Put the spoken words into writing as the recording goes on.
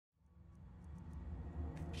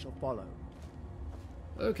shall follow.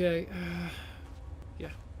 Okay, yeah.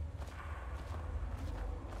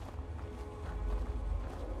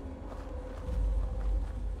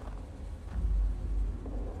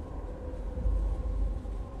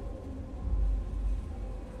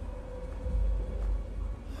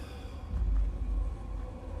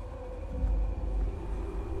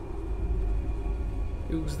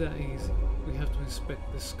 It was that easy. We have to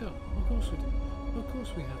inspect the skull. Of course we do. Of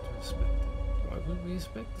course we have to inspect it. Why wouldn't we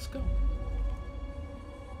inspect the skull?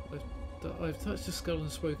 I've touched the skull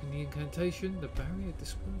and spoken the incantation. The barrier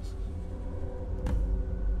disperses.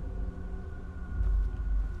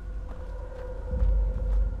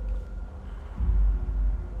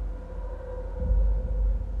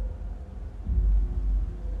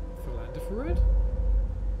 Philander for red?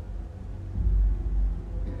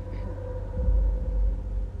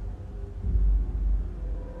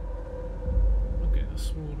 I'm getting a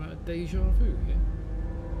small amount of deja vu here.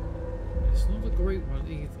 It's not a great one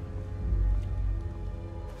either.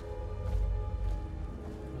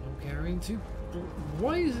 Carrying to.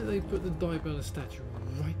 Why is it they put the Dibella statue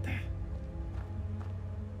right there?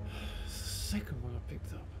 It's the second one I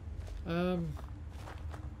picked up.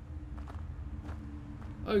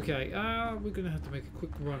 Okay, we're gonna have to make a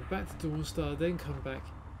quick run back to Dawnstar, then come back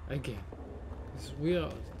again. Because we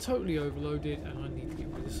are totally overloaded and I need to get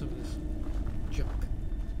rid of some of this junk.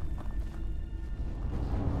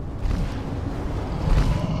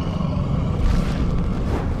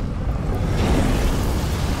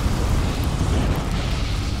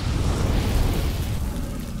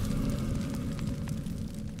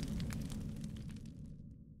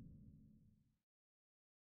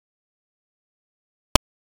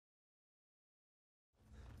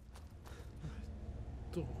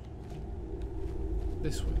 Door.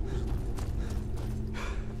 This way, wasn't it?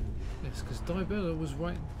 Yes, because Dibella was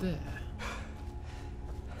right there.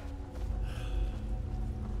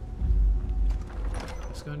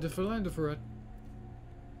 Let's go into Philander for it.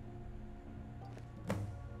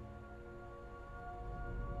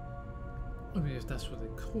 I mean, if that's what they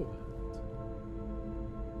call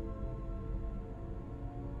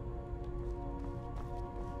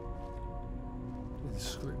it.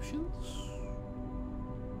 Inscriptions?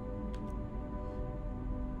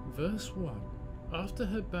 Verse 1. After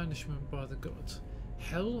her banishment by the gods,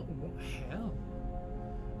 Hell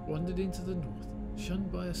wandered into the north,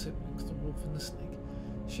 shunned by her siblings, the wolf and the snake.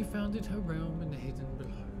 She founded her realm in the hidden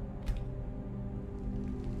below.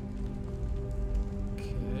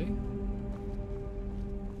 Okay.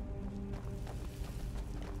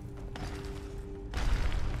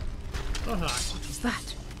 Oh, hi. What was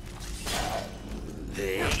that?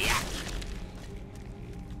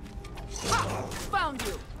 Found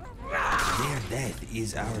you! Their death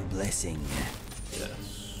is our blessing.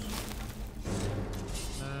 Yes.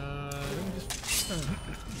 Let me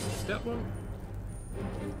just that one.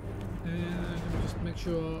 And let me just make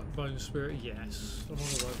sure Bone Spirit, yes. I'm on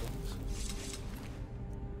the right ones.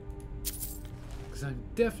 Because I'm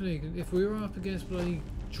definitely gonna, if we were up against bloody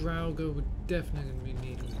Draugr, we're definitely gonna be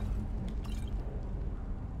needing one.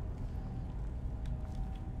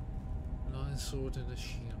 Lion sword and a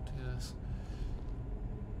shield, yes.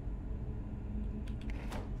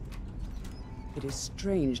 It is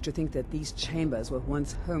strange to think that these chambers were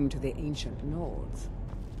once home to the ancient Nords.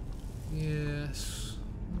 Yes,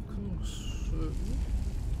 of course.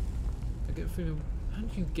 I get a feeling, how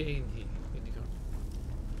did you get in here, Indigo?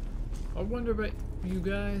 I wonder about you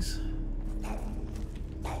guys.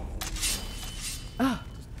 Ah,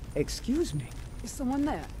 excuse me. Is someone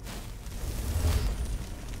there?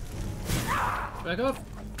 Back off!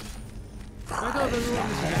 Back off, everyone!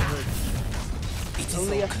 This is getting hurt. It is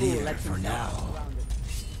Only all a fool clear lets for himself now. surround it.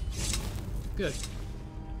 Good.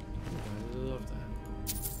 I love that.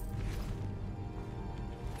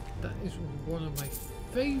 That is one of my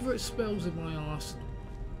favourite spells in my arsenal.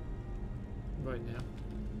 Right now.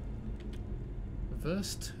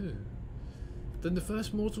 Verse 2. Then the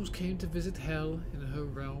first mortals came to visit Hell in her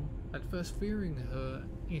realm, at first fearing her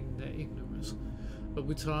in their ignorance. But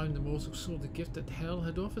with time the mortals saw the gift that Hell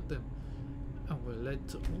had offered them, and were led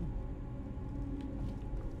to awe.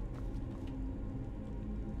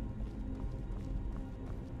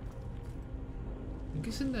 I'm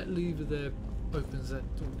guessing that lever there opens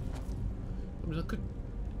that door. I mean, I could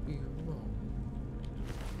be wrong.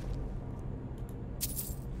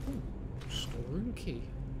 Ooh, storeroom key.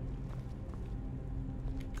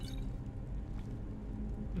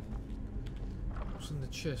 What's in the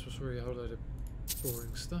chest? What's really a whole load of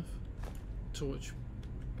boring stuff? Torch.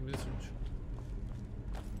 Give me the torch.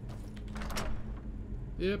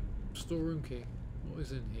 Yep, storeroom key. What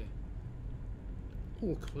is in here?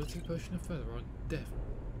 Poor quality potion of feather on death.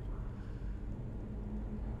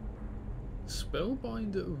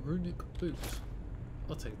 Spellbinder runic boots.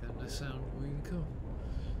 I'll take them, they sound really cool.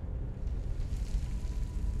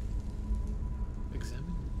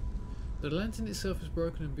 Examine. The lantern itself is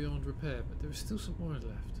broken and beyond repair, but there is still some oil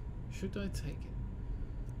left. Should I take it?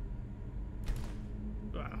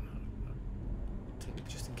 Take it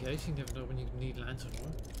just in case, you never know when you need lantern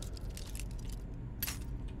oil.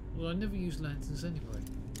 Well, I never use lanterns anyway,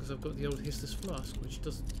 because I've got the old Histus flask, which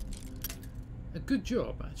does a good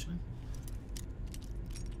job actually.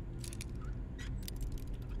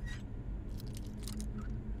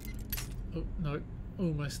 Oh no,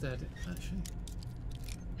 almost had it actually.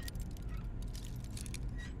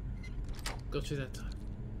 Got you that time.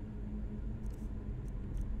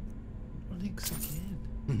 Onyx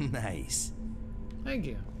again. Nice. Thank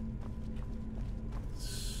you.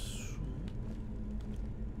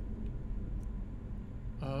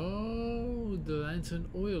 Oh, the lantern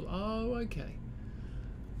oil. Oh, okay.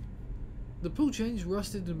 The pull chain's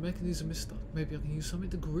rusted and the mechanism is stuck. Maybe I can use something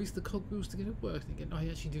to grease the cogwheels to get it working again. I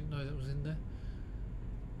actually didn't know that was in there.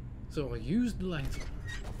 So I used the lantern.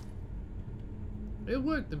 It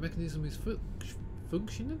worked. The mechanism is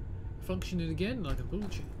functioning again like a pull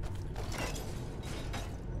chain.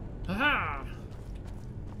 Haha!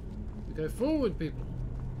 We go forward, people.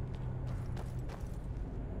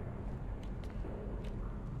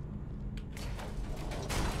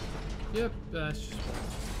 Yep, that's just...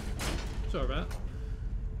 Sorry about that.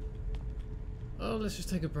 Oh, let's just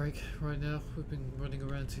take a break right now. We've been running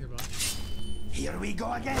around too much. Here we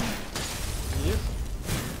go again. Yep.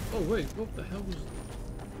 Oh wait, what the hell was...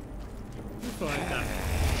 You find that.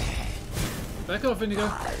 Back off,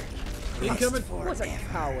 Indigo. Incoming. What a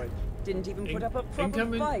coward. Didn't even put up a proper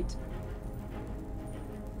incoming. fight.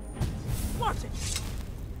 Watch it.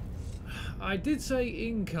 I did say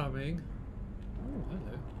incoming. Oh,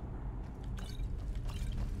 hello.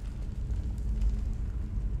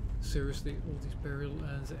 Seriously, all these burial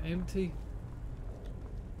lands are empty.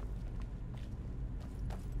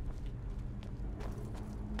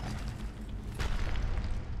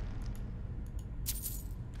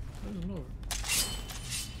 There's another.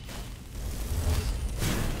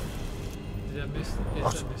 Did I miss it?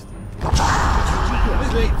 Yes, I missed it.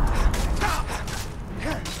 Miss me!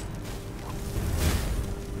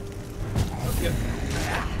 Okay.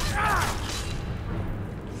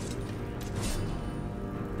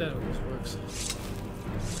 That always works.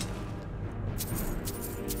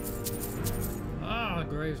 Ah,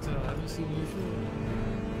 Gravetail, I haven't seen you before.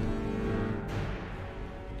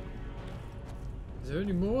 Is there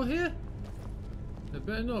any more here? There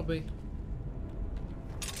better not be.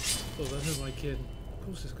 Oh, who am I kidding? Of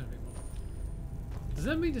course there's going to be more. Does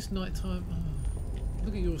that mean it's night time? Oh,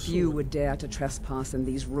 look at your sword. You would dare to trespass in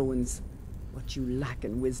these ruins. What you lack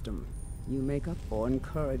in wisdom, you make up for in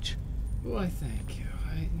courage. Why, thank you.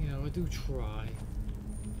 I do try.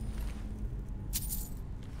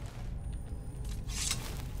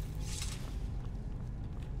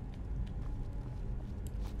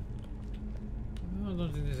 I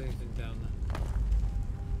don't think there's anything down there.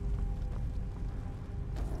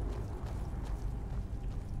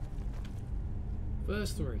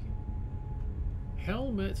 Verse 3.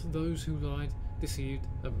 Hell met those who lied, deceived,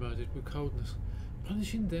 and murdered with coldness,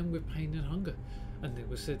 punishing them with pain and hunger, and they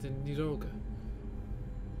were set in Nidoga.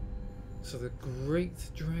 So the great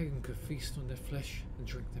dragon could feast on their flesh and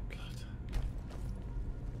drink their blood.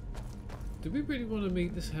 Do we really want to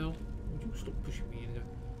meet this hell? Would you stop pushing me in there?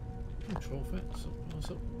 Control fat, stop,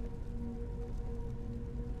 pass up.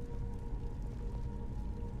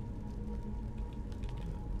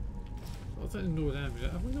 I don't ignore that.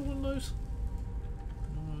 Have we got one of those?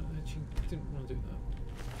 No, I actually didn't want to do that.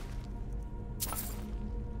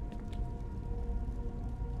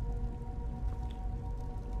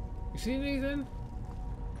 You see anything?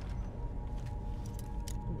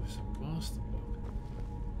 Oh, there's a master block.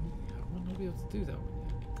 I might not be able to do that one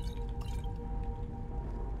yet.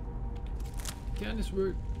 Get on this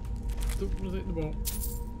route. Don't want to hit the ball.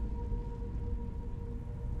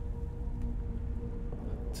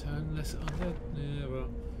 Turn less undead. Yeah, well,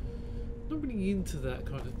 not really into that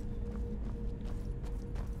kind of.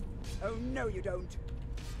 Oh no, you don't.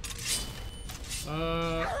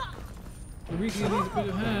 We really need a bit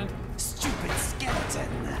of hand. Stupid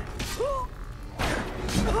skeleton.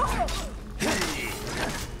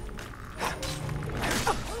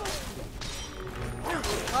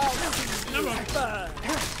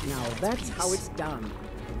 Now that's how it's done.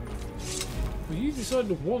 Well, you decided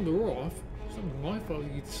to wander off. It's not my fault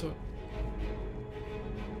you decided.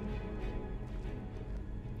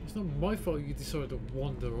 It's not my fault you decided to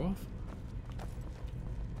wander off.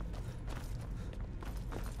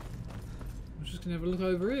 I'm just gonna have a look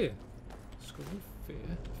over here. Scroll of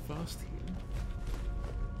Fear, Fast Healing,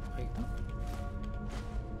 Paper,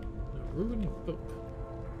 a ruined book.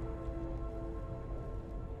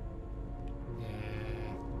 Yeah.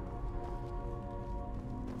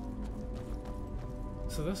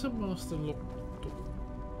 So that's a master locked door.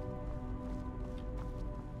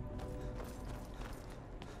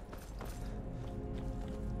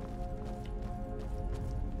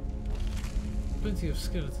 Plenty of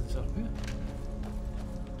skeletons up here.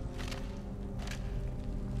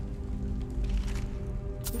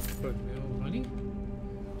 Both me all money.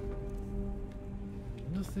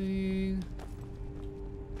 Nothing.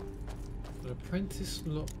 An apprentice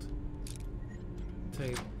locked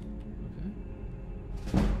table.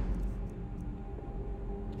 Okay.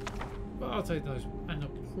 But I'll take those. An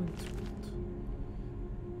appointment.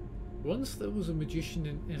 Once there was a magician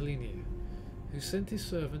in Elenia who sent his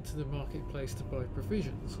servant to the marketplace to buy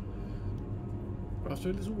provisions. After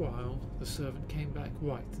a little while, the servant came back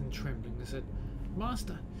white and trembling and said,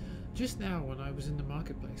 "Master, just now when I was in the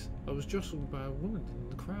marketplace, I was jostled by a woman in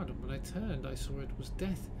the crowd, and when I turned, I saw it was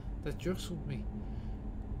Death that jostled me.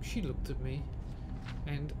 She looked at me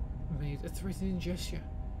and made a threatening gesture.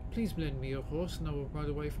 Please lend me your horse and I will ride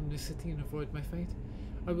away from this city and avoid my fate.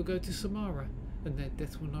 I will go to Samara, and there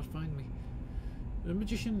Death will not find me." The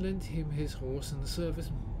magician lent him his horse, and the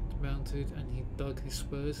servant mounted, and he dug his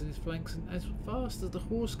spurs in his flanks, and as fast as the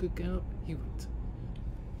horse could gallop, he went.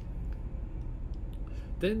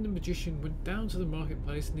 Then the magician went down to the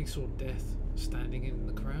marketplace, and he saw Death standing in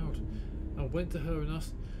the crowd, and went to her and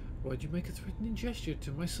asked, "Why did you make a threatening gesture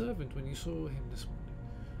to my servant when you saw him this morning?"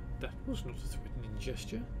 "That was not a threatening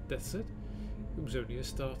gesture," Death said. "It was only a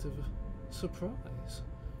start of a surprise.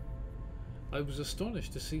 I was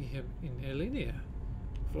astonished to see him in Elenia,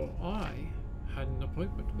 for I had an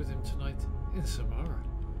appointment with him tonight in Samara."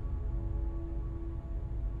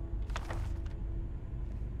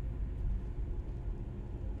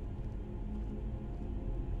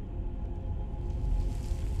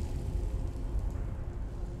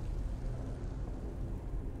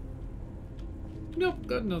 Nope,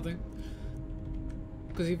 got nothing.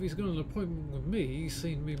 Because if he's got an appointment with me, he's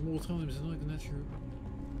seen me more times than I can actually.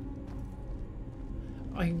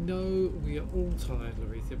 I know we are all tired,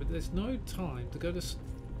 Larethia, but there's no time to go to.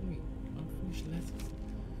 Wait, unfinished letter.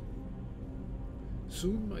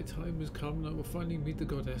 Soon my time has come and I will finally meet the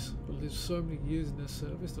goddess. I lived so many years in her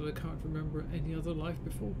service that I can't remember any other life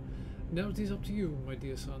before. Now it is up to you, my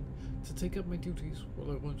dear son, to take up my duties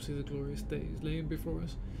while I won't see the glorious days laying before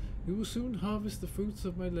us. You will soon harvest the fruits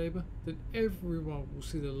of my labour, then everyone will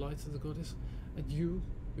see the light of the goddess, and you,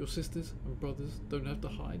 your sisters and brothers, don't have to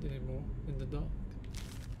hide anymore in the dark.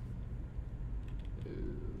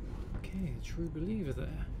 Okay, true believer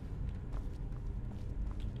there.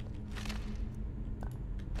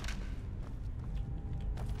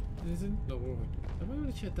 Anything? No, alright. Have I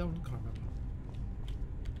already checked that one? I can't remember.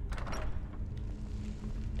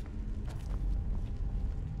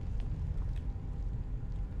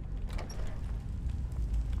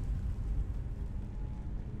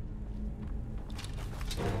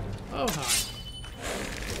 Oh, hi.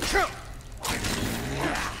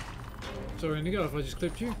 Sorry, Indigo, if I just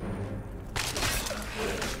clipped you.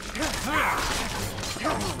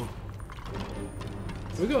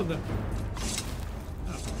 We got them.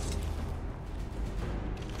 Oh.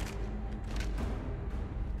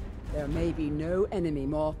 There may be no enemy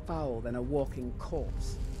more foul than a walking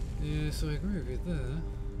corpse. Yes, I agree with you there.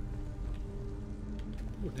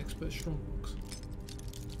 Ooh, an expert strongbox.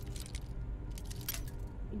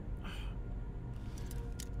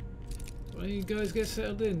 Well, you guys get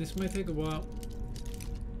settled in. This may take a while.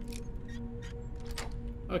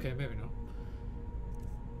 Okay, maybe not.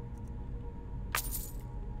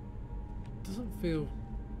 Doesn't feel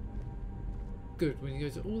good when you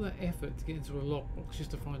go to all that effort to get into a lockbox just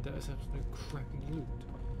to find out it's absolute crappy loot.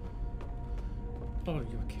 Oh,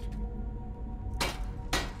 you're kidding me.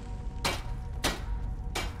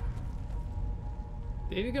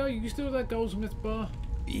 There you go. You still have that goldsmith bar?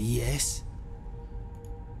 Yes.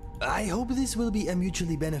 I hope this will be a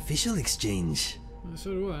mutually beneficial exchange.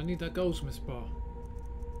 So do I. I need that goldsmith bar.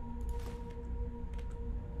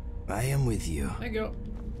 I am with you. There you go.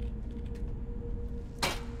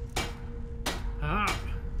 Ah!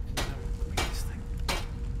 Now I'll break this thing.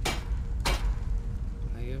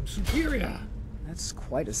 I am superior! That's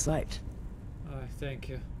quite a sight. Oh, thank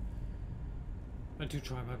you. I do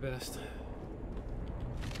try my best.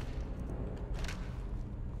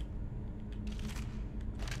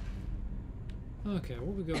 Okay,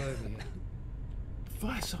 what we got over here?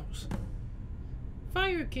 Fire souls!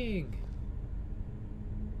 Fire King!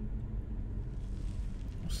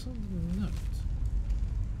 What's on the note?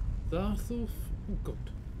 Larthulf? Oh god.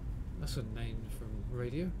 That's a name from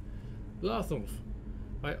radio. Larthulf,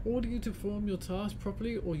 I order you to perform your task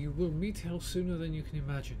properly or you will meet hell sooner than you can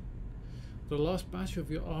imagine. The last batch of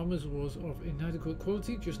your armors was of inadequate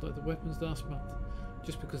quality, just like the weapons last month.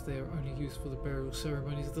 Just because they are only used for the burial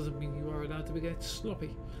ceremonies doesn't mean you are allowed to get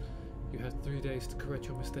sloppy. You have 3 days to correct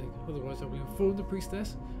your mistake, otherwise I will inform the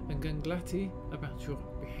priestess and Ganglati about your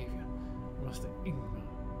behaviour. Master Ingmar.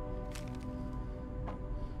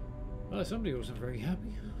 Well, somebody wasn't very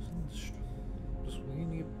happy. Just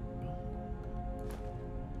really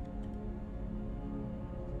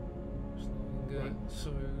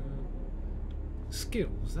so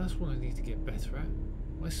skills, that's what I need to get better at.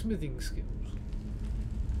 My smithing skills.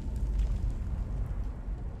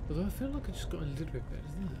 Although I feel like I just got a little bit better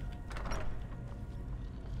there.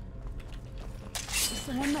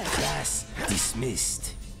 Class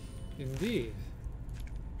dismissed. Indeed.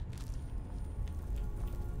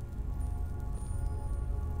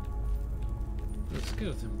 The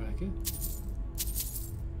skeleton back in.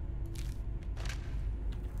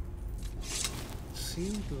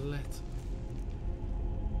 Sealed letter.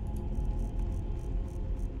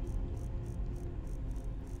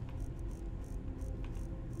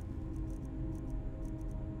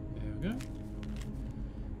 There we go.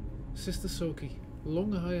 Sister Soki,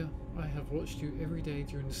 long I have watched you every day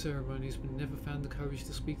during the ceremonies but never found the courage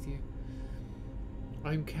to speak to you.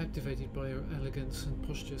 I am captivated by your elegance and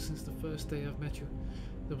posture since the first day I've met you.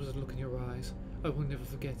 There was a look in your eyes I will never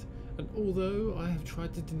forget, and although I have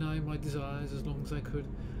tried to deny my desires as long as I could,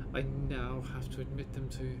 I now have to admit them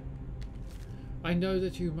to you. I know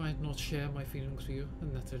that you might not share my feelings for you,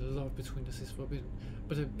 and that a love between us is forbidden,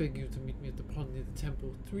 but I beg you to meet me at the pond near the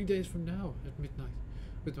temple 3 days from now at midnight,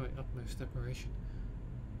 with my utmost admiration.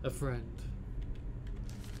 A friend.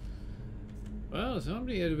 Well,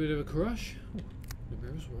 somebody had a bit of a crush. Ooh, the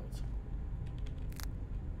mirror's world.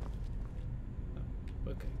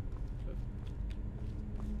 Oh, okay.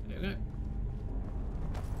 There we go.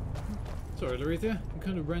 Sorry, Larethia, you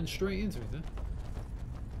kind of ran straight into it there.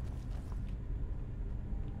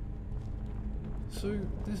 So,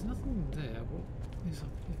 there's nothing there. What is up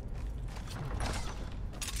here?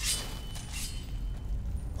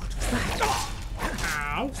 What was that?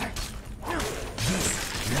 Ow! This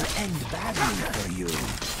will end badly for you.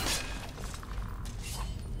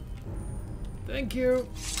 Thank you.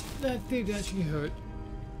 That did actually hurt.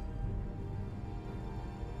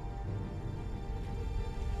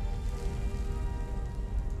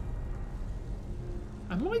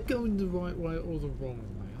 Am I going the right way or the wrong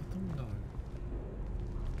way? I don't know.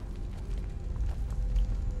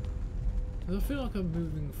 I feel like I'm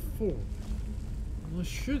moving forward. And I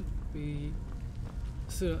should be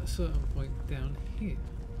still at a certain point down here.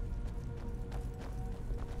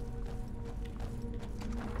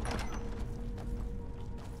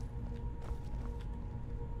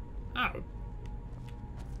 Ow!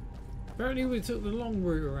 Apparently we took the long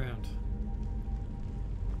route around.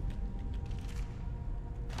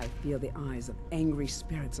 I feel the eyes of angry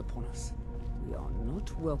spirits upon us. We are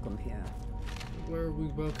not welcome here. Where are we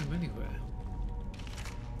welcome anywhere?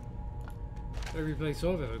 Every place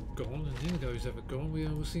I've ever gone and Indigo's ever gone, we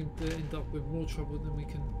always seem to end up with more trouble than we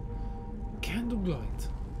can. Candlelight.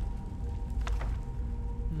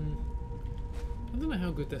 I don't know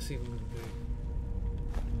how good that's even going to be.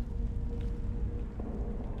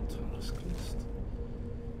 Task list.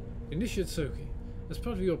 Initiate Soki. As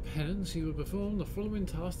part of your penance, you will perform the following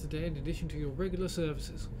tasks today in addition to your regular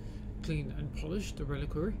services. Clean and polish the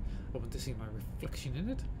reliquary. I want to see my reflection in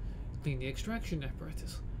it. Clean the extraction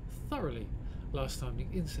apparatus thoroughly. Last time the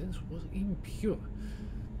incense was impure.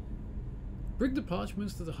 Bring the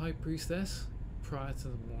parchments to the High Priestess prior to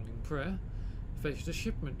the morning prayer. Fetch the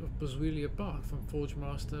shipment of Boswellia bark from Forge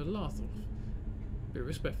Master Larthulf. Be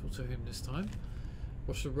respectful to him this time.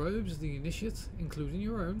 Wash the robes of the initiate, including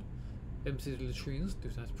your own. Empty the latrines, do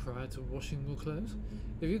that prior to washing your clothes.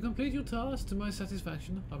 If you complete your task to my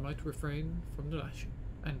satisfaction, I might refrain from the lashing.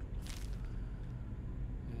 And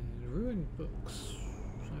ruined books.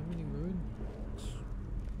 So many ruined books.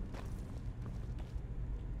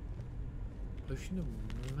 Potion of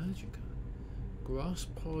Magica. Grass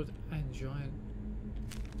pod and giant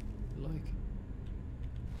like.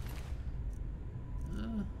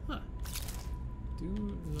 Do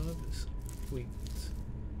love sweet.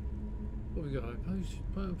 What we got?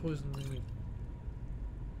 Poison limit.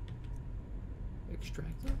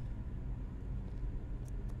 Extractor?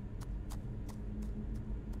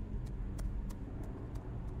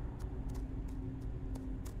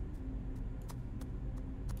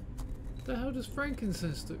 The hell does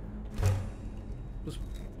frankincense do?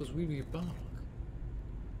 Was really a bark.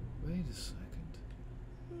 Wait a second.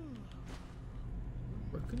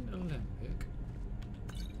 Broken Olympic.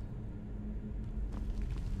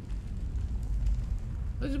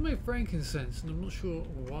 I just made frankincense and I'm not sure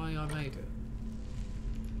why I made it.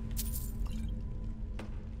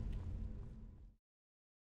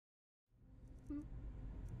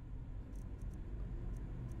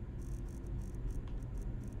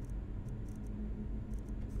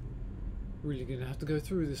 Really gonna have to go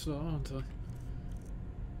through this lot, aren't I?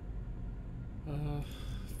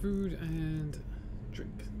 Food and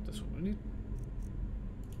drink. That's what I need.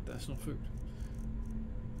 That's not food.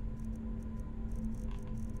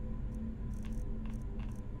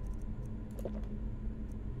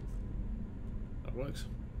 That works.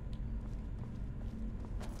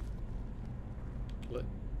 Look.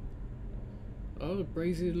 Oh, the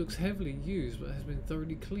brazier looks heavily used but has been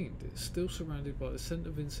thoroughly cleaned. It's still surrounded by the scent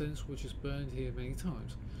of incense which has burned here many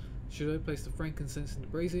times. Should I place the frankincense in the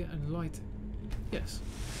brazier and light it? Yes.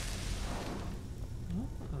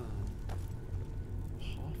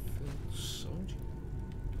 Half-filled soldier.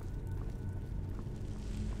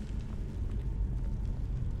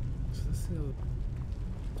 So that's the other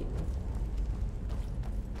door.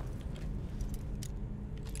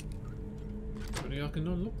 Only I can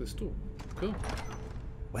unlock this door. Cool.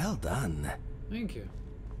 Well done. Thank you.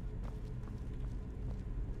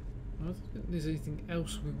 I don't think there's anything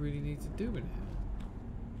else we really need to do in here.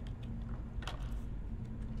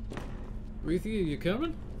 Ruthie, are you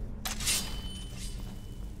coming?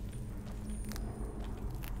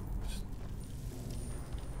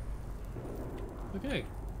 Okay.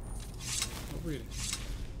 Not really.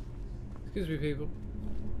 Excuse me, people.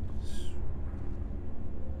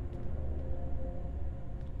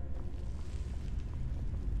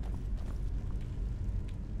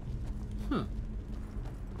 Huh.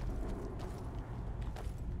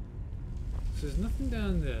 So there's nothing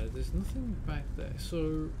down there, there's nothing back there,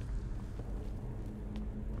 so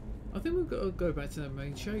I think we've got to go back to that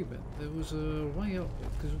main chamber. There was a way up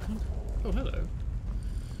because we can't. Oh, hello.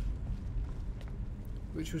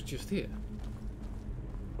 Which was just here.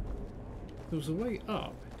 There was a way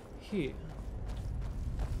up here.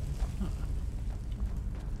 Huh.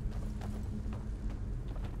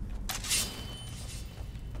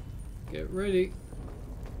 Get ready.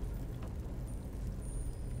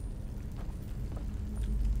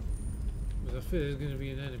 Because I feel there's going to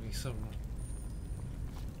be an enemy somewhere.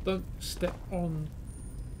 Don't step on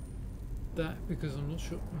that because I'm not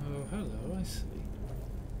sure. Oh, hello, I see.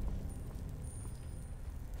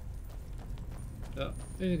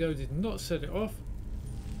 Inigo did not set it off.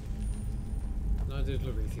 Neither did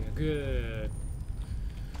Lorethia. Good.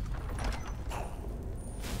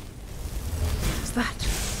 What's that?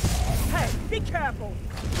 Hey, be careful!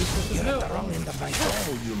 You're at the wrong end of my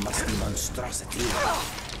hole, you musty monstrosity.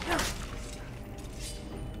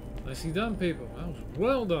 Nicely done, people. That was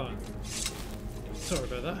well done. Sorry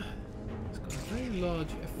about that. It's got a very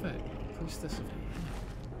large effect. Priestess of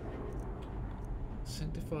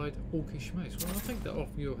Sanctified Orcish Mace. Well, I'll take that off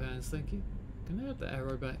your hands, thank you. Can I have the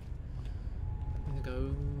arrow back?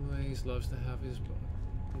 Inigo always loves to have his bow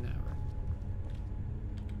and arrow.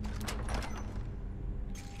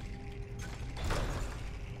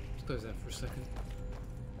 Let's close that for a second.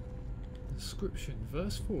 Inscription,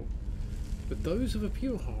 verse 4. But those of a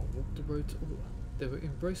pure heart walked the road to Ur. They were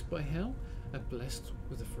embraced by hell and blessed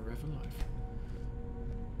with a forever life.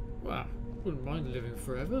 Wow, wouldn't mind living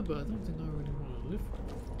forever, but I don't think I really want to live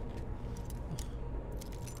forever.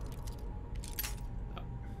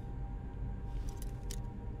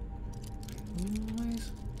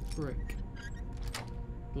 Always break.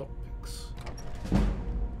 Lockpicks.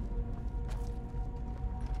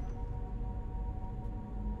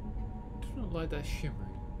 Do not like that shimmering.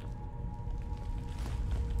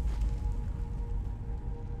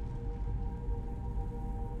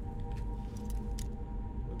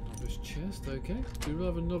 Chest, okay. Do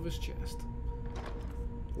love a novice chest.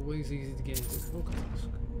 Always easy to get into. What can I ask?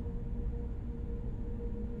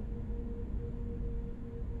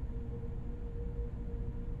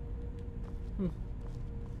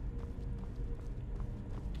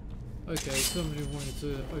 Okay, somebody wanted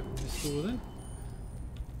to open this door then.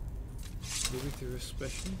 Lorethia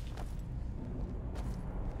especially.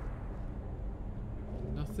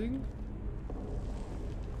 Nothing.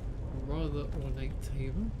 Rather ornate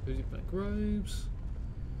table, hooded black robes,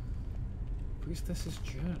 priestess's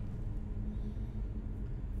journal.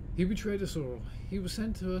 He betrayed us all. He was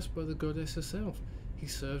sent to us by the goddess herself. He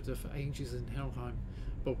served her for ages in Helheim,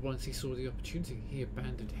 but once he saw the opportunity, he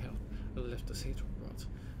abandoned hell and left us here to rot.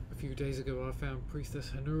 A few days ago I found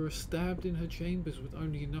Priestess Hanura stabbed in her chambers with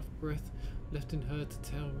only enough breath left in her to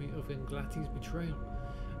tell me of Inglatti's betrayal.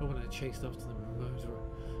 And when I chased after the murderer,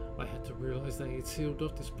 I had to realise that he had sealed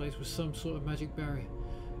off this place with some sort of magic barrier.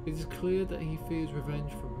 It is clear that he fears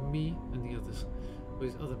revenge from me and the others, but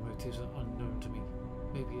his other motives are unknown to me.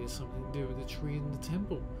 Maybe it has something to do with the tree in the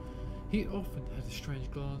temple. He often had a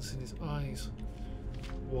strange glance in his eyes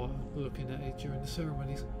while looking at it during the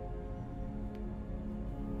ceremonies.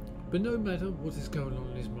 But no matter what is going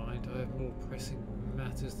on in his mind, I have more pressing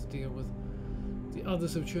matters to deal with. The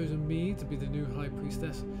others have chosen me to be the new High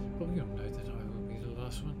Priestess, but we all know that I will be the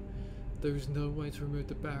last one. There is no way to remove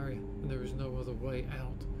the barrier, and there is no other way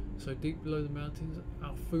out. So deep below the mountains,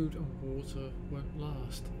 our food and water won't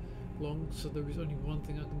last long, so there is only one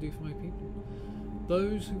thing I can do for my people.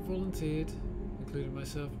 Those who volunteered, including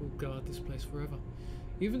myself, will guard this place forever.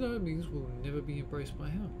 Even though it means we'll never be embraced by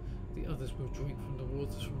hell, the others will drink from the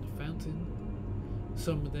waters from the fountain.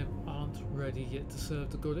 Some of them aren't ready yet to serve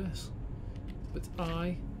the goddess, but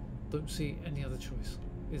I don't see any other choice.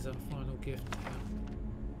 Is our final gift to hell.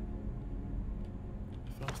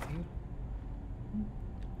 Fast heal.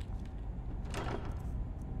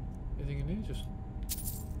 Anything in here? Just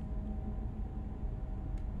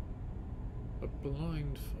a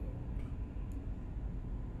blindfold.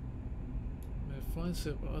 Find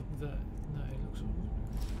so, but other than that, no, it looks old.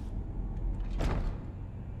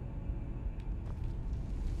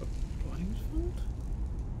 A blindfold?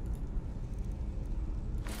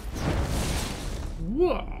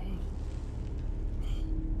 Whoa!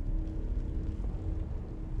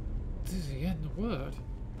 This is the end of the word.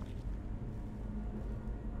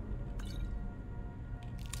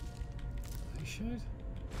 They showed.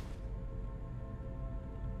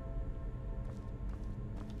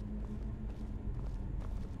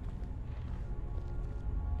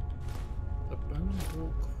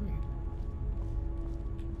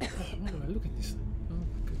 Why do I look at this thing? Oh my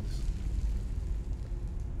goodness.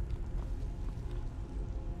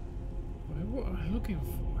 What am I looking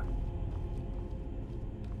for?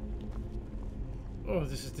 Oh,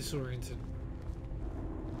 this is disorienting.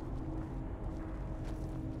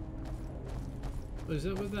 Oh, is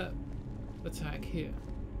that what that attack here?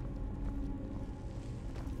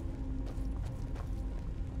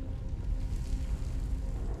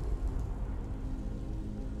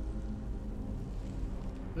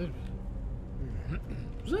 Wait a minute.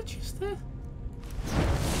 Was that chest there?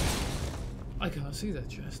 I can't see that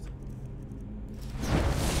chest.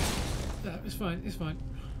 No, it's fine, it's fine.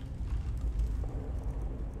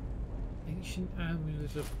 Ancient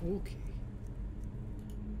amulet of Orki.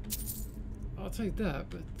 I'll take that,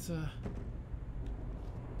 but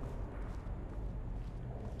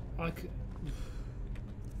I could.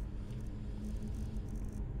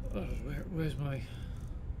 Oh, where's my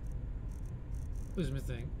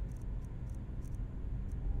thing?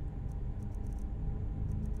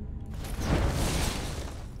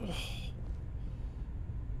 Oh,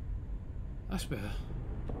 that's better.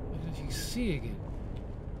 I can actually see again.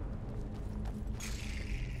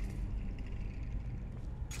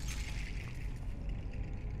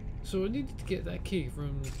 So I needed to get that key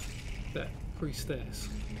from that priestess.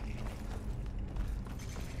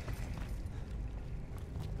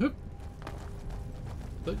 Hup!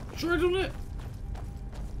 But tread on it!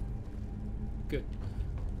 Good.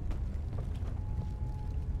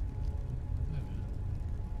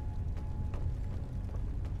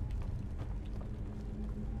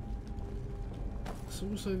 So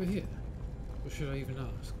what's over here? Or should I even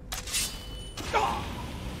ask?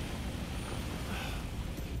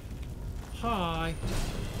 Hi.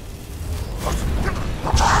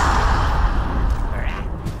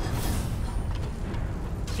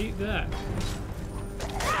 Eat that.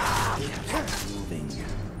 Moving.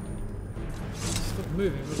 Stop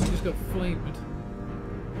moving, but we just got flamed.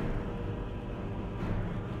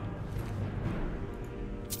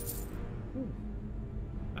 Ooh.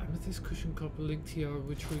 Amethyst cushion copper link tiara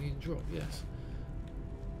with trillion drop, yes.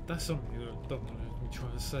 That's something you don't want to be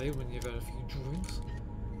trying to say when you've had a few drinks.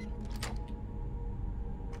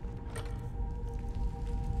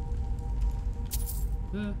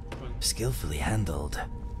 Fine. Skillfully handled.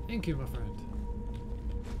 Thank you, my friend.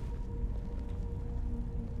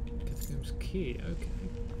 Catacombs key, okay.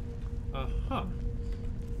 Aha!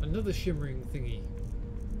 Another shimmering thingy.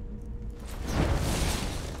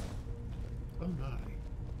 Oh my.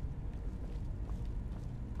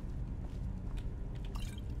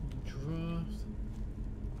 Draft.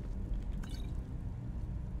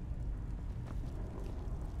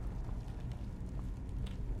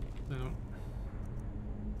 Now.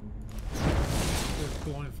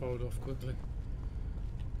 Blindfold off quickly.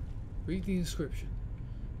 Read the inscription.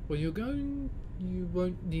 When you're going, you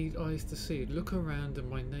won't need eyes to see it. Look around, and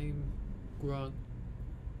my name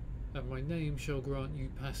shall grant you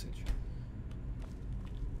passage.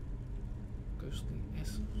 Ghostly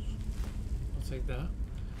essence. I'll take that.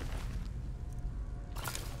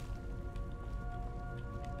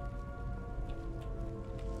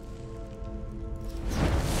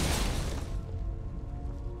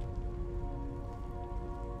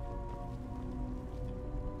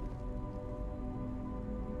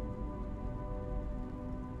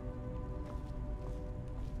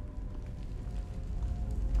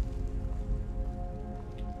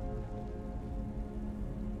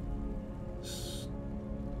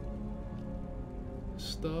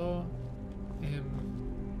 Star M.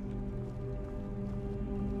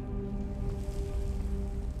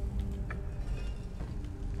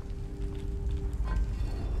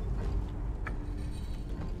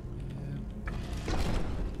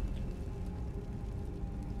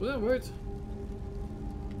 Well, that worked.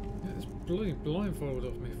 Yeah, it's bloody blindfolded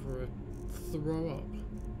off me for a throw up.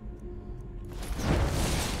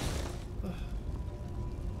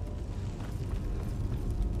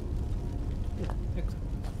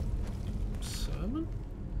 Sermon?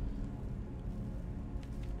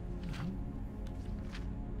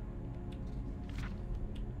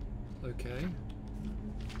 Okay.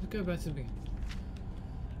 Let's go back to the beginning.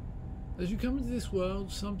 As you come into this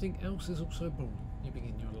world, something else is also born. You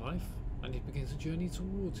begin your life, and it begins a journey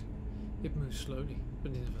towards you. It moves slowly,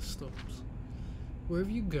 but it never stops. Wherever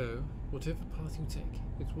you go, whatever path you take,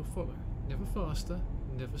 it will follow. Never faster,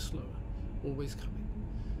 never slower, always coming.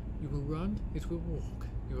 You will run, it will walk.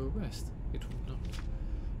 You will rest, it will not.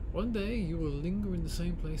 One day you will linger in the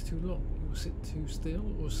same place too long. You will sit too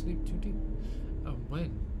still or sleep too deep. And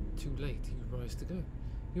when, too late, you rise to go,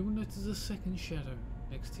 you will notice a second shadow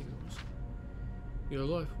next to yours. Your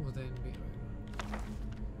life will then be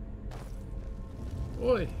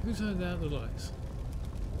over. Oi, who turned out the lights?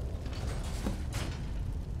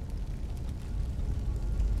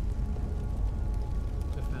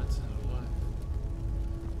 The fountain of life.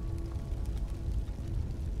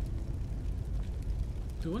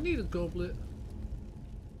 Do I need a goblet?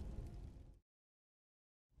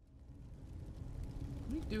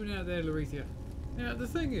 What are you doing out there, Larethia? Now, the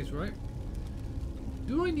thing is, right?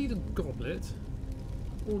 Do I need a goblet?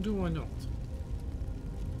 Or do I not?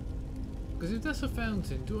 Because if that's a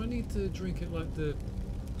fountain, do I need to drink it like the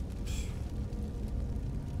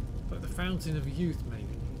fountain of youth,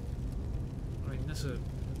 maybe? I mean, that's a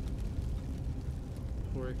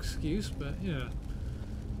poor excuse, but yeah.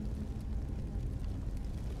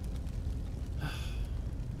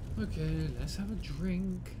 Okay, let's have a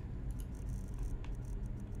drink.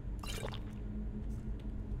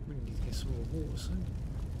 We need to get some more water soon.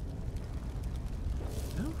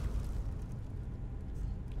 No?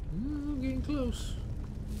 I'm getting close.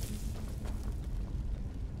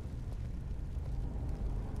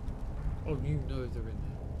 Oh, you know they're in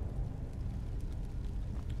there.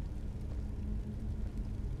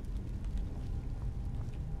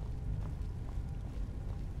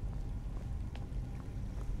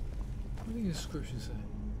 What do the inscriptions say?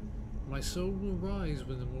 My soul will rise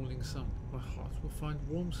with the morning sun. My heart will find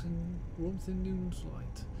warmth in noon's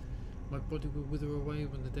light. My body will wither away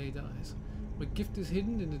when the day dies. My gift is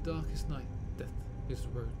hidden in the darkest night. Death is the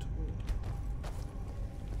road toward.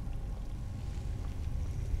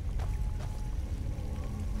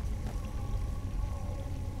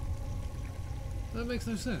 That makes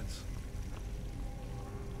no sense.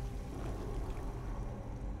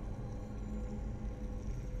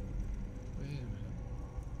 Wait a minute.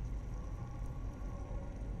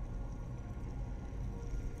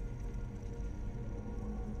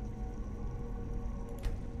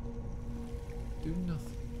 Do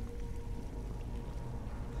nothing.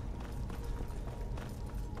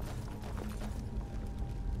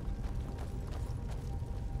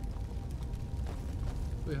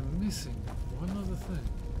 We are missing one other thing.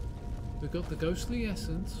 We've got the ghostly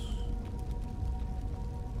essence.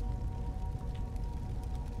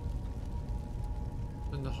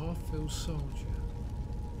 And the half-filled soldier.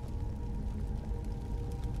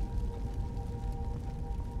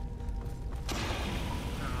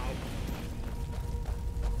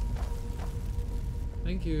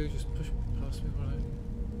 Thank you, just push past me by.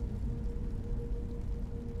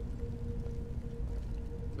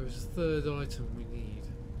 There's a third item we need.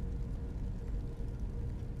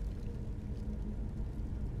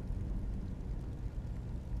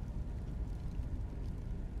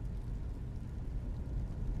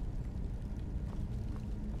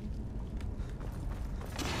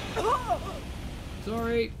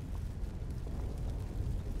 Sorry.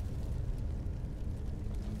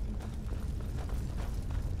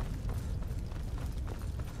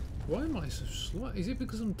 Why so slow? Is it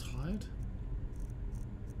because I'm tired?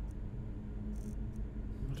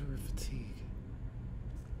 Moderate fatigue.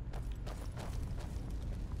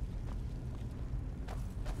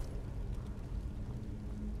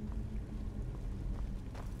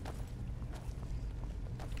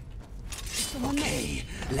 Okay,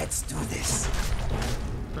 let's do this.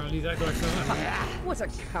 Apparently that guy fell out. What a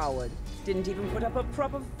coward. Didn't even put up a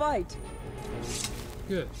proper fight.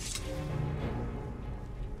 Good.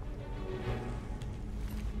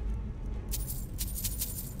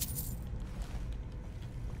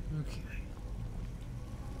 Okay.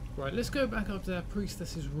 Right, let's go back up to that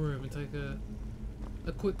priestess's room and take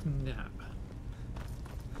a quick nap.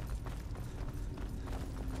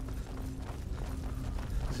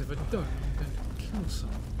 Because if I don't, I'm going to kill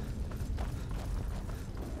someone.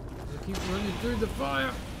 I keep running through the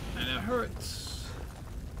fire and it hurts.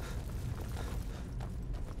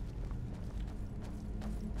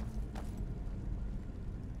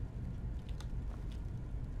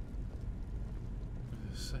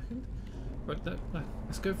 Second. Right,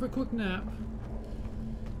 let's go for a quick nap.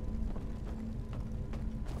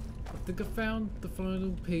 I think I found the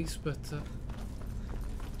final piece, but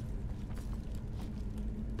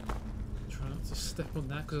try not to step on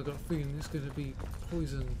that because I've got a feeling it's going to be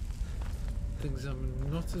poison things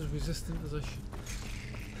I'm not as resistant as I should.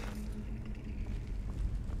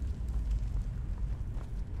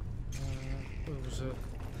 What was it?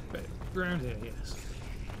 Around here, yes.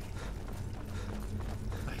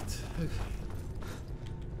 Okay.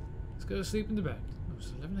 Let's go to sleep in the bed. Oh,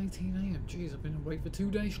 it's 11:18 AM. Jeez, I've been awake for 2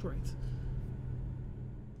 days straight.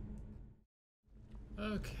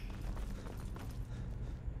 Okay.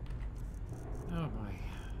 Oh my.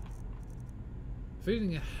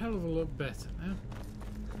 Feeling a hell of a lot better now.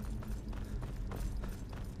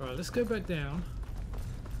 Right, let's go back down.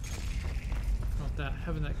 Not that,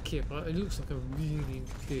 having that kip. It looks like I really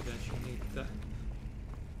did actually need that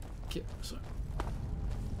kip. So.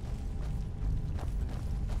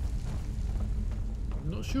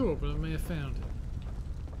 I'm not sure, but I may have found it.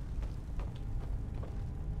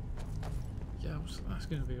 Yeah, that's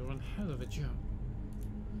going to be one hell of a jump.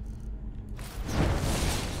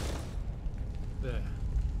 There.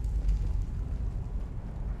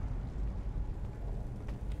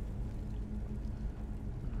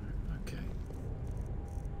 Alright, okay.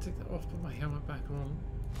 Take that off, put my helmet back on.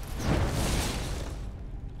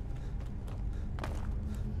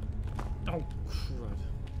 Oh, crud.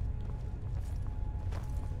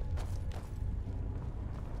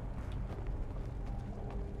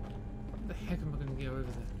 How am I going to get over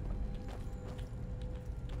there?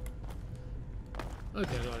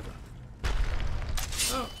 Okay, like that.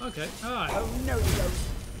 Oh, okay. Alright. Oh, no, you don't.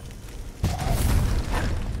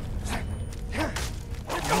 I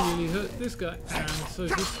really hurt this guy. And so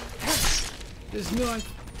this knife.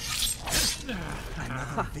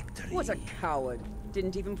 Another victory. What a coward.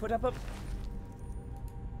 Didn't even put up a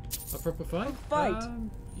proper fight? fight.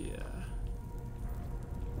 Yeah.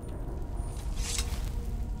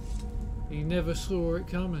 He never saw it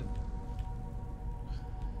coming.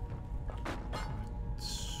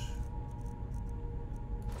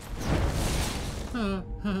 Oh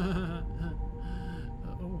god.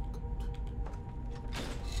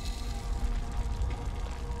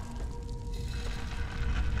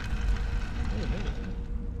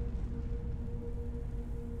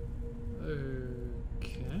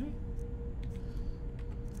 Okay.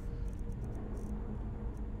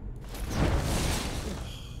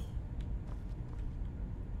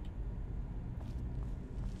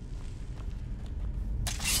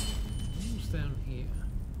 Down here.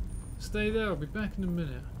 Stay there, I'll be back in a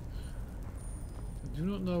minute. I do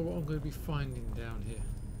not know what I'm going to be finding down here.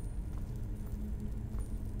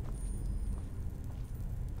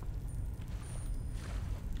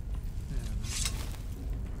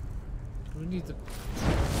 Do we need the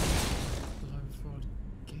blindfold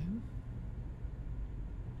again?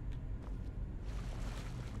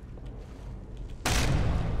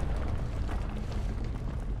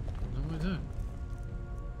 No, I don't.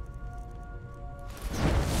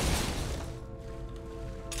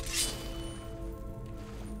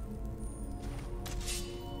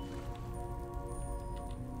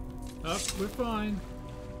 Up, we're fine.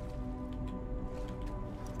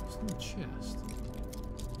 It's in the chest.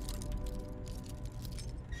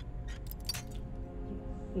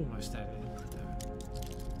 Almost had it.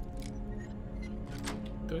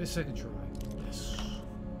 Got a second try. Yes.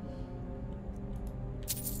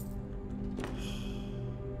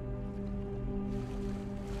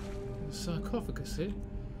 The sarcophagus here.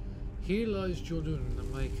 Here lies Jordan the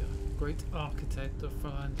Maker, great architect of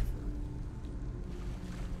philanthropy.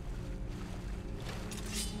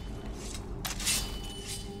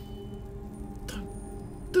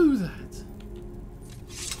 do that?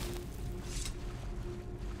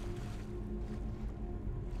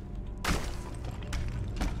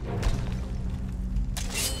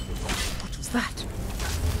 What was that?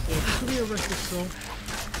 Yeah, this could be a restless soul.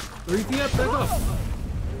 Repeat up, back off!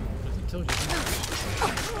 I told you that.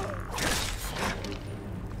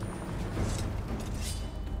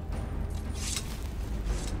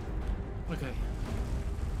 Okay.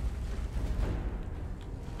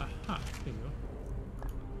 Aha, here you go.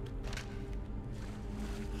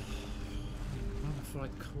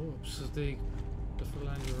 Mummified corpse of the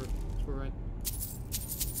philanderer thread.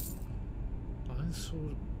 Iron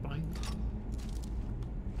sword bind.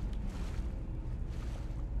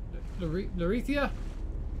 Larethia?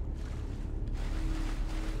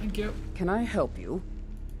 Thank you. Can I help you?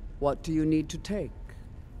 What do you need to take?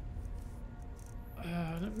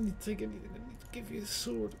 I don't need to take anything. I need to give you the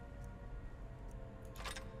sword.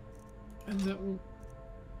 And that will...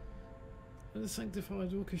 And the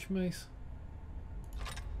sanctified orcish mace.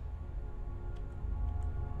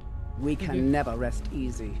 We can never rest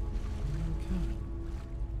easy. Okay.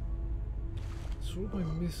 So what am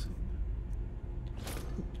I missing?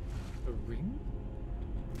 A ring?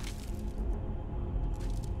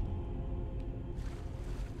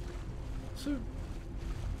 So...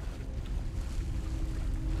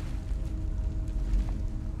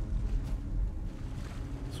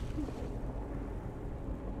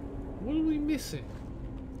 What are we missing?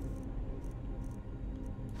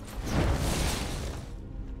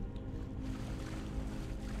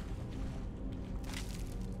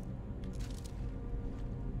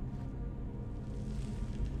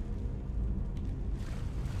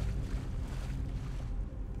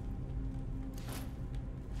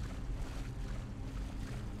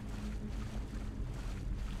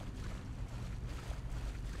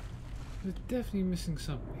 We're definitely missing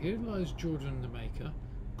something. Here lies Jordan the Maker,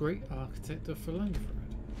 great architect of philandery.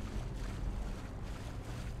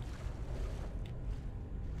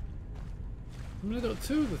 I mean, I got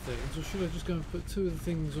two of the things, or should I just go and put two of the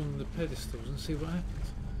things on the pedestals and see what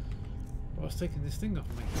happens? Well, I was taking this thing off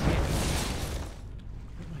and making it.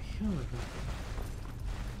 What the hell is that?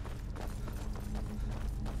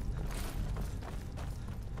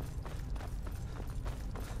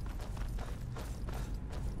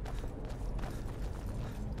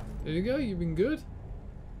 There you go, you've been good.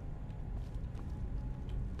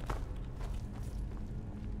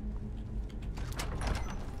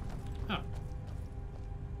 Oh.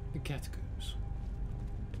 The catacombs.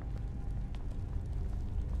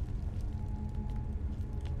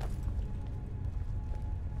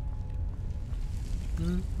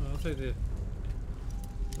 Well, I'll take the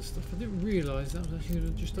stuff. I didn't realise that was actually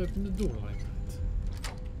going to just open the door like that.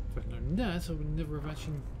 If I'd known that, I would never have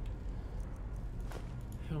actually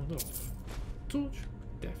held off. Torch?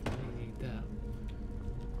 Definitely need that.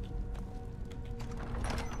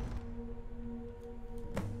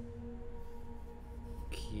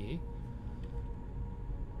 Okay.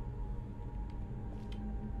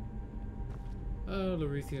 Oh,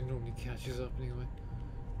 Larethia normally catches up anyway.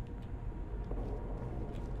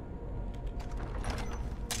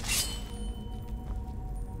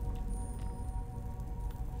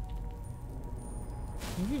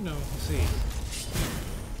 You know what I see.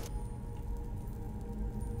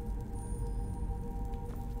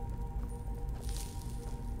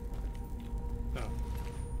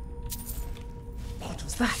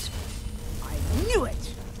 That? I knew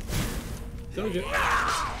it! Told you.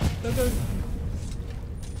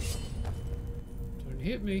 Don't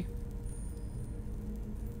hit me.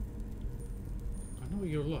 I know what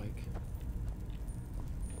you're like.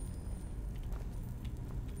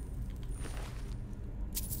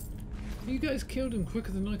 You guys killed him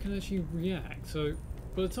quicker than I can actually react, so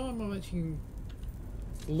by the time I've actually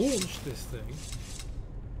launched this thing,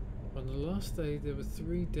 on the last day there were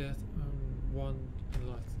 3 deaths and 1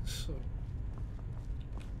 enlightened soul.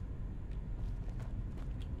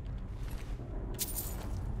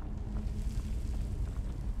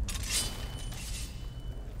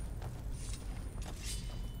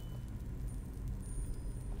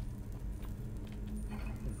 A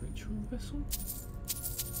ritual vessel?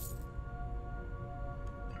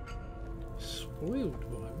 Spoiled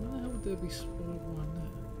wine? Why the hell would there be spoiled wine there?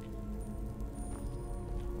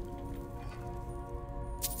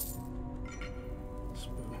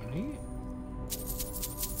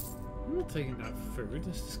 I'm not taking that food,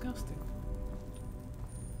 that's disgusting.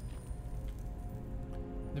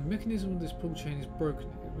 The mechanism of this pull chain is broken.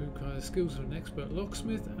 It requires the skills of an expert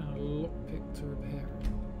locksmith and a lockpick to repair it.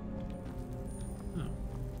 Oh.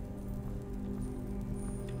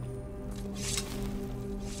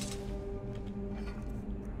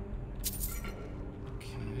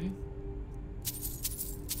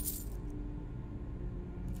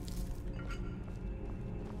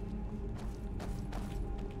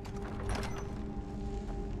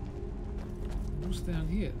 down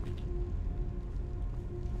here.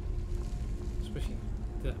 Especially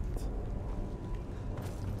that.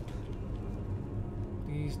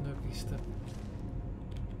 Please, nobody step.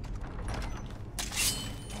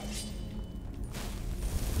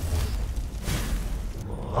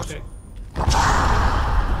 Okay.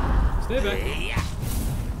 Stay back.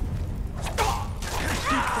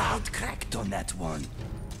 The head cracked on that one.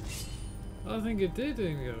 I think it did,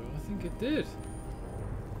 Ingo. I think it did.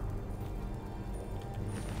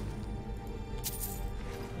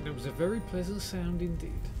 And it was a very pleasant sound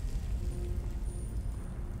indeed.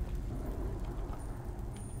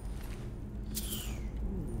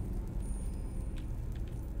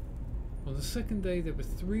 On the second day, there were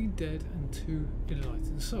 3 dead and 2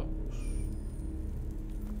 enlightened souls.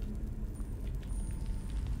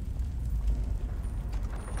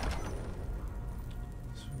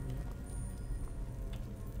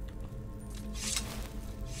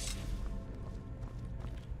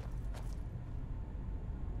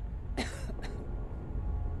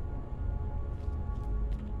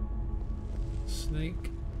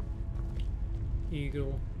 Snake,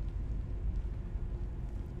 eagle,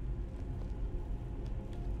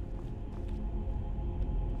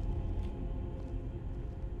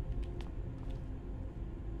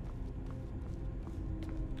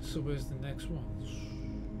 so where's the next one?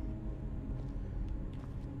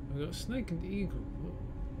 We've got snake and eagle. Whoa.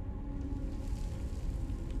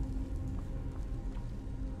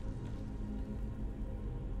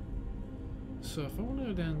 So if I want to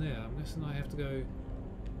go down there, I'm guessing I have to go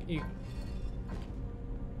eagle.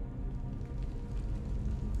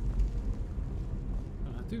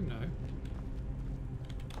 And I do know.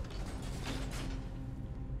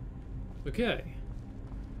 Okay.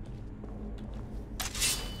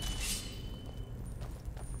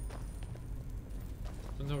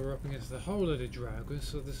 So now we're up against a whole lot of dragons,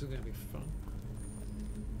 so this is going to be fun.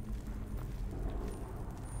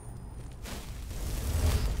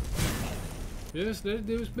 Yes, let it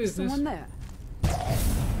do its business. Someone there?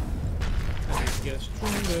 And it gets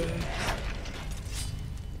stronger.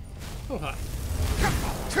 Oh, hi.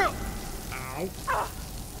 Ow.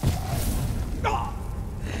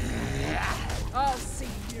 I'll see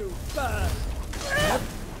you burn.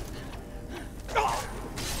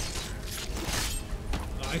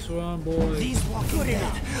 Nice one, boy. These walking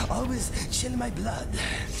dead always chill my blood.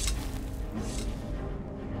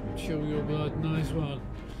 Chill your blood. Nice one.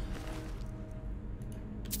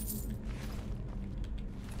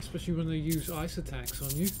 Especially when they use ice attacks on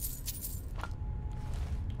you.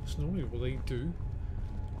 That's normally what they do.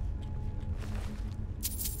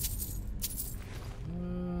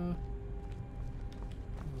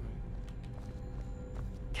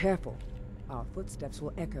 Careful. Our footsteps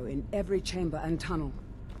will echo in every chamber and tunnel.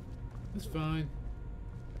 That's fine.